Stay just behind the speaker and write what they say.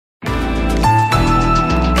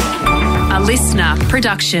listener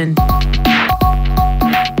production.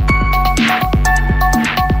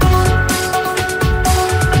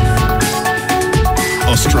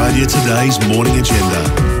 Australia Today's Morning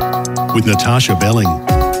Agenda with Natasha Belling.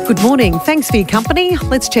 Good morning. Thanks for your company.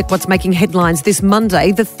 Let's check what's making headlines this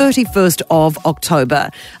Monday, the 31st of October.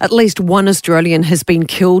 At least one Australian has been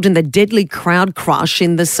killed in the deadly crowd crush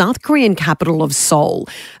in the South Korean capital of Seoul.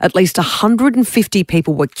 At least 150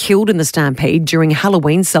 people were killed in the stampede during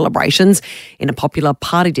Halloween celebrations in a popular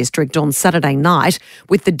party district on Saturday night,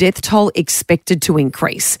 with the death toll expected to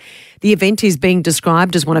increase. The event is being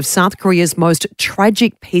described as one of South Korea's most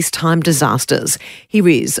tragic peacetime disasters. Here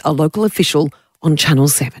is a local official on Channel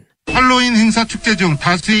 7. The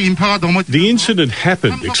incident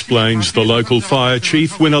happened, explains the local fire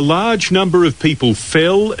chief, when a large number of people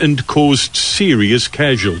fell and caused serious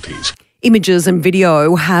casualties. Images and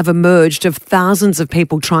video have emerged of thousands of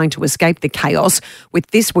people trying to escape the chaos, with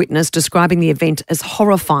this witness describing the event as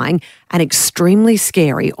horrifying and extremely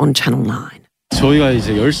scary on Channel 9.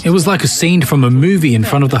 It was like a scene from a movie in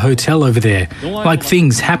front of the hotel over there, like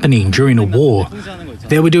things happening during a war.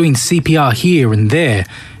 They were doing CPR here and there,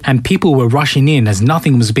 and people were rushing in as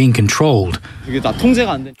nothing was being controlled.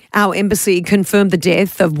 Our embassy confirmed the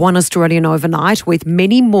death of one Australian overnight, with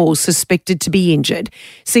many more suspected to be injured.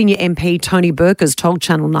 Senior MP Tony Burke has told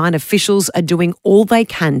Channel 9 officials are doing all they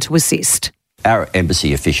can to assist. Our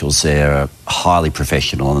embassy officials there are highly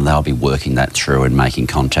professional and they'll be working that through and making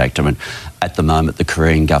contact. I mean, at the moment, the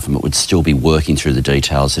Korean government would still be working through the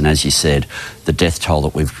details. And as you said, the death toll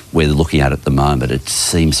that we're looking at the moment, it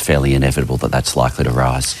seems fairly inevitable that that's likely to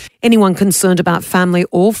rise. Anyone concerned about family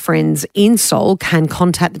or friends in Seoul can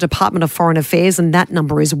contact the Department of Foreign Affairs, and that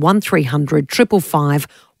number is 1300 555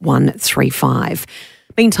 135.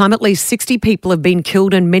 Meantime, at least 60 people have been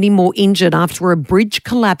killed and many more injured after a bridge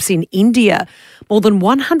collapse in India. More than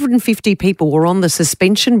 150 people were on the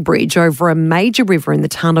suspension bridge over a major river in the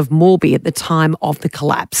town of Morbi at the time of the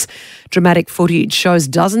collapse. Dramatic footage shows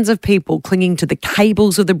dozens of people clinging to the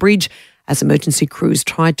cables of the bridge as emergency crews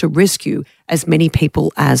tried to rescue as many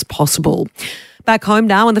people as possible. Back home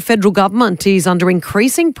now, and the federal government is under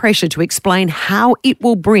increasing pressure to explain how it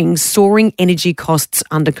will bring soaring energy costs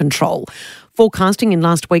under control. Forecasting in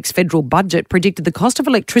last week's federal budget predicted the cost of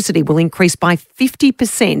electricity will increase by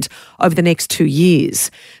 50% over the next 2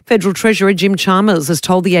 years. Federal Treasurer Jim Chalmers has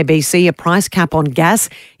told the ABC a price cap on gas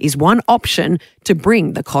is one option to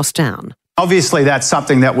bring the cost down. Obviously, that's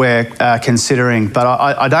something that we're considering, but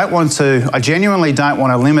I genuinely don't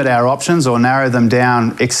want to limit our options or narrow them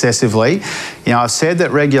down excessively. You know, I've said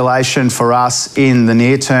that regulation for us in the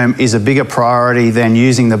near term is a bigger priority than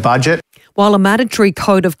using the budget. While a mandatory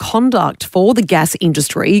code of conduct for the gas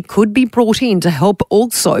industry could be brought in to help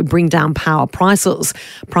also bring down power prices.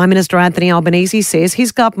 Prime Minister Anthony Albanese says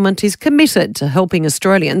his government is committed to helping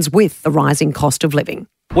Australians with the rising cost of living.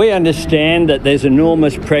 We understand that there's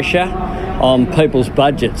enormous pressure on people's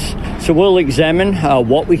budgets, so we'll examine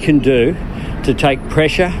what we can do to take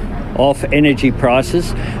pressure off energy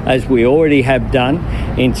prices, as we already have done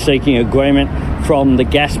in seeking agreement from the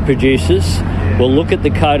gas producers. We'll look at the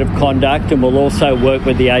code of conduct and we'll also work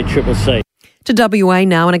with the ACCC. To WA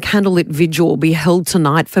now, and a candlelit vigil will be held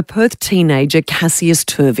tonight for Perth teenager Cassius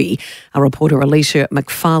Turvey. Our reporter Alicia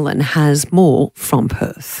McFarlane has more from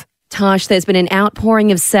Perth. Tash, there's been an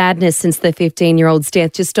outpouring of sadness since the 15-year-old's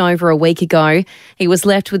death just over a week ago. He was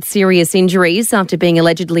left with serious injuries after being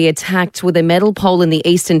allegedly attacked with a metal pole in the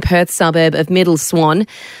eastern Perth suburb of Middle Swan.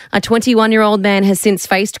 A 21-year-old man has since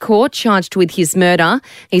faced court, charged with his murder.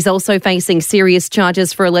 He's also facing serious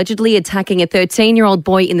charges for allegedly attacking a 13-year-old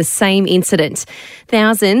boy in the same incident.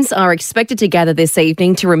 Thousands are expected to gather this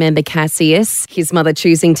evening to remember Cassius, his mother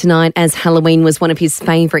choosing tonight as Halloween was one of his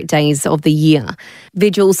favourite days of the year.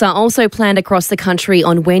 Vigils are also planned across the country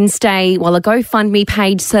on Wednesday, while a GoFundMe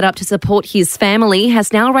page set up to support his family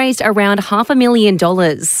has now raised around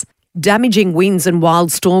 $500,000. Damaging winds and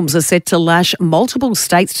wild storms are set to lash multiple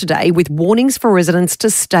states today, with warnings for residents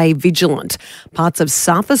to stay vigilant. Parts of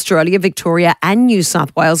South Australia, Victoria and New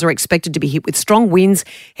South Wales are expected to be hit with strong winds,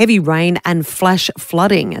 heavy rain and flash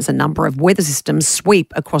flooding as a number of weather systems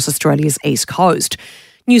sweep across Australia's east coast.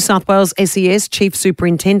 New South Wales SES Chief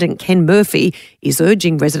Superintendent Ken Murphy is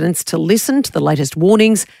urging residents to listen to the latest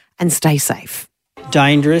warnings and stay safe.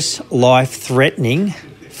 Dangerous, life-threatening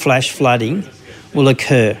flash flooding will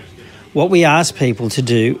occur. What we ask people to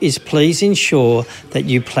do is please ensure that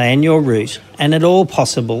you plan your route and, at all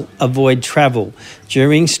possible, avoid travel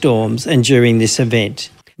during storms and during this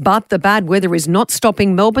event. But the bad weather is not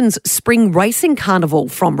stopping Melbourne's Spring Racing Carnival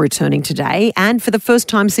from returning today, and for the first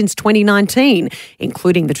time since 2019,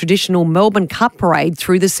 including the traditional Melbourne Cup parade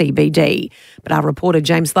through the CBD. But our reporter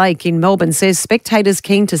James Lake in Melbourne says spectators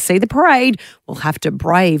keen to see the parade will have to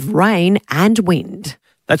brave rain and wind.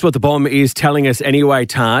 That's what the bomb is telling us anyway,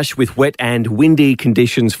 Tash, with wet and windy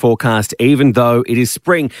conditions forecast, even though it is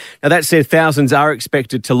spring. Now, that said, thousands are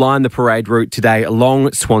expected to line the parade route today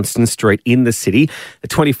along Swanston Street in the city. The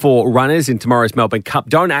 24 runners in tomorrow's Melbourne Cup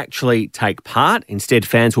don't actually take part. Instead,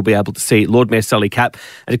 fans will be able to see Lord Mayor Sally Capp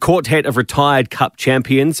and a quartet of retired Cup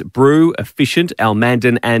champions, Brew, Efficient, Al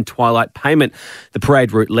Mandan and Twilight Payment. The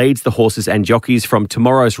parade route leads the horses and jockeys from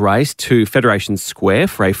tomorrow's race to Federation Square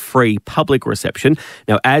for a free public reception.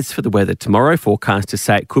 Now, as for the weather tomorrow, forecasters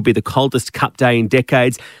say it could be the coldest Cup day in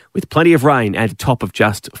decades, with plenty of rain and a top of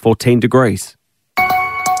just 14 degrees.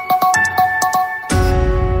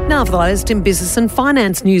 Now for the latest in business and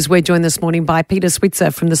finance news, we're joined this morning by Peter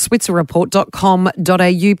Switzer from the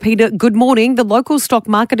switzerreport.com.au. Peter, good morning. The local stock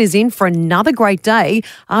market is in for another great day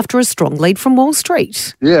after a strong lead from Wall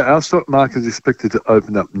Street. Yeah, our stock market is expected to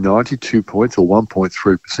open up 92 points or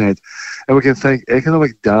 1.3%. And we can thank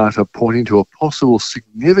economic data pointing to a possible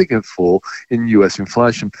significant fall in US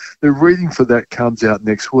inflation. The reading for that comes out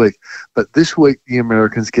next week. But this week, the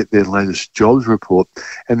Americans get their latest jobs report,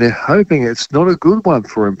 and they're hoping it's not a good one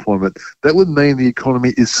for employment. That would mean the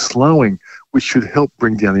economy is slowing, which should help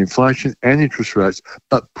bring down inflation and interest rates,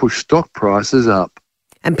 but push stock prices up.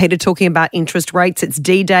 And Peter, talking about interest rates, it's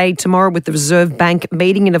D-Day tomorrow with the Reserve Bank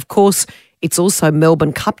meeting, and of course, it's also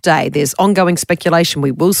Melbourne Cup Day. There's ongoing speculation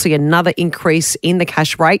we will see another increase in the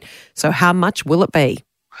cash rate. So how much will it be?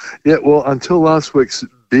 Yeah, well, until last week's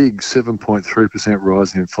big 7.3%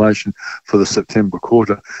 rise in inflation for the September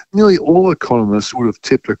quarter, nearly all economists would have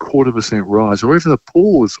tipped a 0.25% rise or even a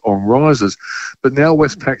pause on rises. But now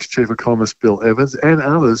Westpac's chief economist Bill Evans and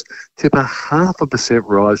others tip a 0.5%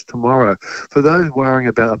 rise tomorrow. For those worrying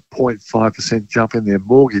about a 0.5% jump in their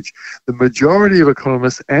mortgage, the majority of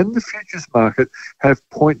economists and the futures market have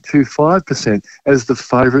 0.25% as the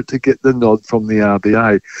favourite to get the nod from the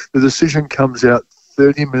RBA. The decision comes out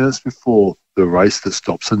 30 minutes before the race that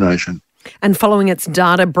stops the nation. And following its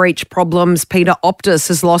data breach problems, Peter, Optus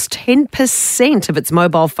has lost 10% of its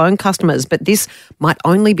mobile phone customers, but this might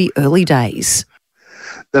only be early days.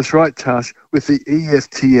 That's right, Tash, with the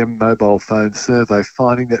EFTM mobile phone survey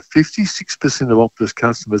finding that 56% of Optus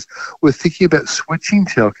customers were thinking about switching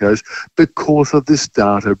telcos because of this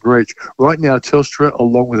data breach. Right now, Telstra,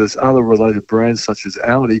 along with its other related brands such as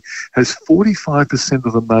Aldi, has 45%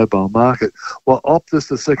 of the mobile market, while Optus,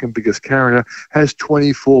 the second biggest carrier, has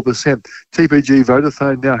 24%. TPG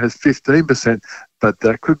Vodafone now has 15%, but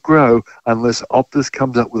that could grow unless Optus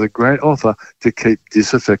comes up with a great offer to keep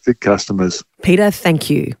disaffected customers. Peter, thank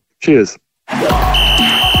you. Cheers.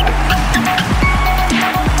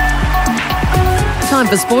 Time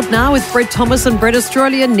for sport now with Brett Thomas, and Brett,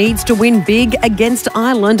 Australia needs to win big against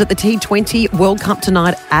Ireland at the T20 World Cup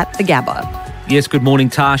tonight at the Gabba. Yes, good morning,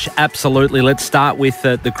 Tash. Absolutely. Let's start with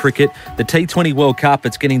the cricket. The T20 World Cup,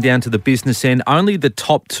 it's getting down to the business end. Only the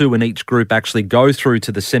top two in each group actually go through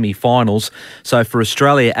to the semi-finals. So for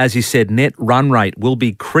Australia, as you said, net run rate will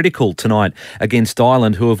be critical tonight against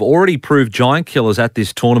Ireland, who have already proved giant killers at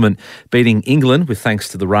this tournament, beating England with thanks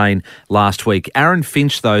to the rain last week. Aaron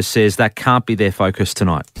Finch, though, says that can't be their focus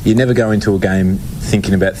tonight. You never go into a game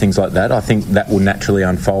thinking about things like that. I think that will naturally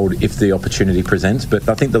unfold if the opportunity presents. But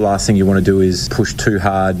I think the last thing you want to do is push too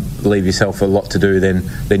hard, leave yourself a lot to do,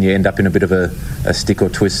 then you end up in a bit of a stick or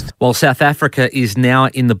twist. While South Africa is now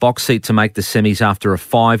in the box seat to make the semis after a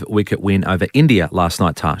 5-wicket win over India last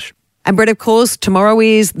night, Tash. And Brett, of course, tomorrow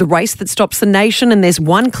is the race that stops the nation, and there's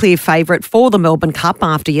one clear favourite for the Melbourne Cup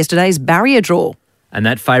after yesterday's barrier draw. And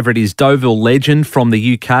that favourite is Deauville Legend from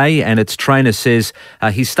the UK, and its trainer says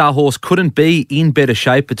his star horse couldn't be in better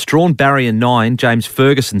shape. It's drawn barrier 9. James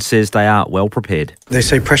Ferguson says they are well prepared. They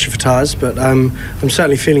say pressure for tyres, but I'm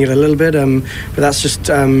certainly feeling it a little bit, but that's just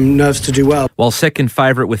nerves to do well. While second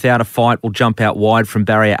favourite Without a Fight will jump out wide from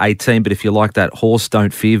barrier 18, but if you like that horse,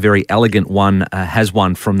 don't fear. Very Elegant One has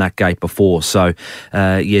won from that gate before. So,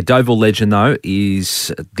 Deauville Legend, though,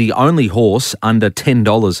 is the only horse under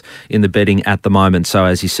 $10 in the betting at the moment. So,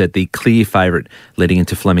 as you said, the clear favourite leading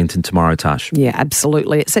into Flemington tomorrow, Tash. Yeah,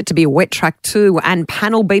 absolutely. It's set to be a wet track too, and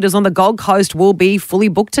panel beaters on the Gold Coast will be fully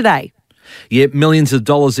booked today. Yeah, millions of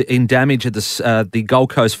dollars in damage at the Gold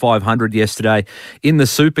Coast 500 yesterday. In the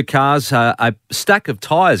supercars, a stack of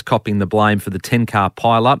tyres copping the blame for the 10-car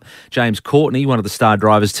pile-up. James Courtney, one of the star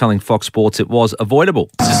drivers, telling Fox Sports it was avoidable.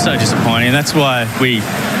 It's just so disappointing. That's why we,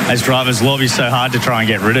 as drivers, lobby so hard to try and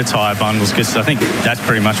get rid of tyre bundles, because I think that's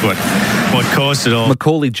pretty much what caused it all.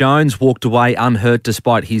 Macaulay Jones walked away unhurt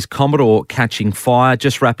despite his Commodore catching fire.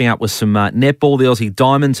 Just wrapping up with some netball, the Aussie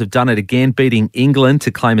Diamonds have done it again, beating England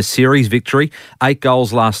to claim a series victory. 8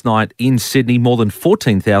 goals last night in Sydney. More than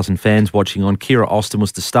 14,000 fans watching on. Kira Austin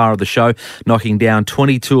was the star of the show, knocking down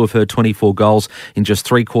 22 of her 24 goals in just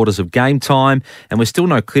 3 quarters of game time. And we're still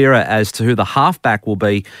no clearer as to who the halfback will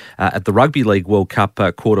be at the Rugby League World Cup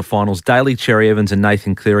quarterfinals. Daly Cherry Evans and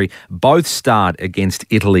Nathan Cleary both starred against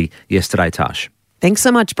Italy yesterday, Tash. Thanks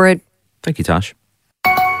so much, Brett. Thank you, Tash.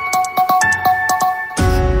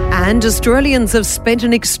 And Australians have spent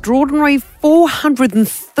an extraordinary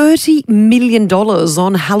 $430 million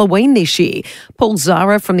on Halloween this year. Paul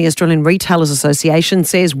Zara from the Australian Retailers Association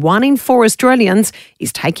says 1 in 4 Australians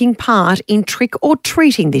is taking part in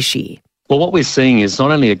trick-or-treating this year. Well, what we're seeing is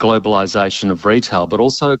not only a globalisation of retail, but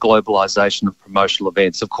also a globalisation of promotional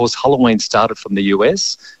events. Of course, Halloween started from the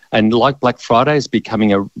US, and like Black Friday, is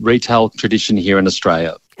becoming a retail tradition here in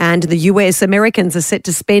Australia. And the US, Americans are set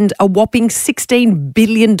to spend a whopping $16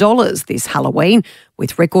 billion this Halloween,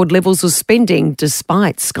 with record levels of spending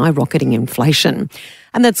despite skyrocketing inflation.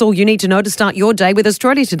 And that's all you need to know to start your day with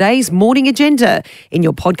Australia Today's Morning Agenda in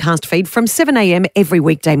your podcast feed from 7 a.m. every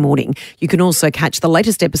weekday morning. You can also catch the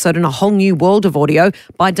latest episode in a whole new world of audio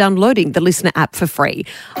by downloading the Listener app for free.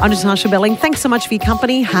 I'm Natasha Belling. Thanks so much for your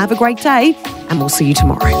company. Have a great day, and we'll see you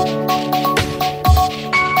tomorrow.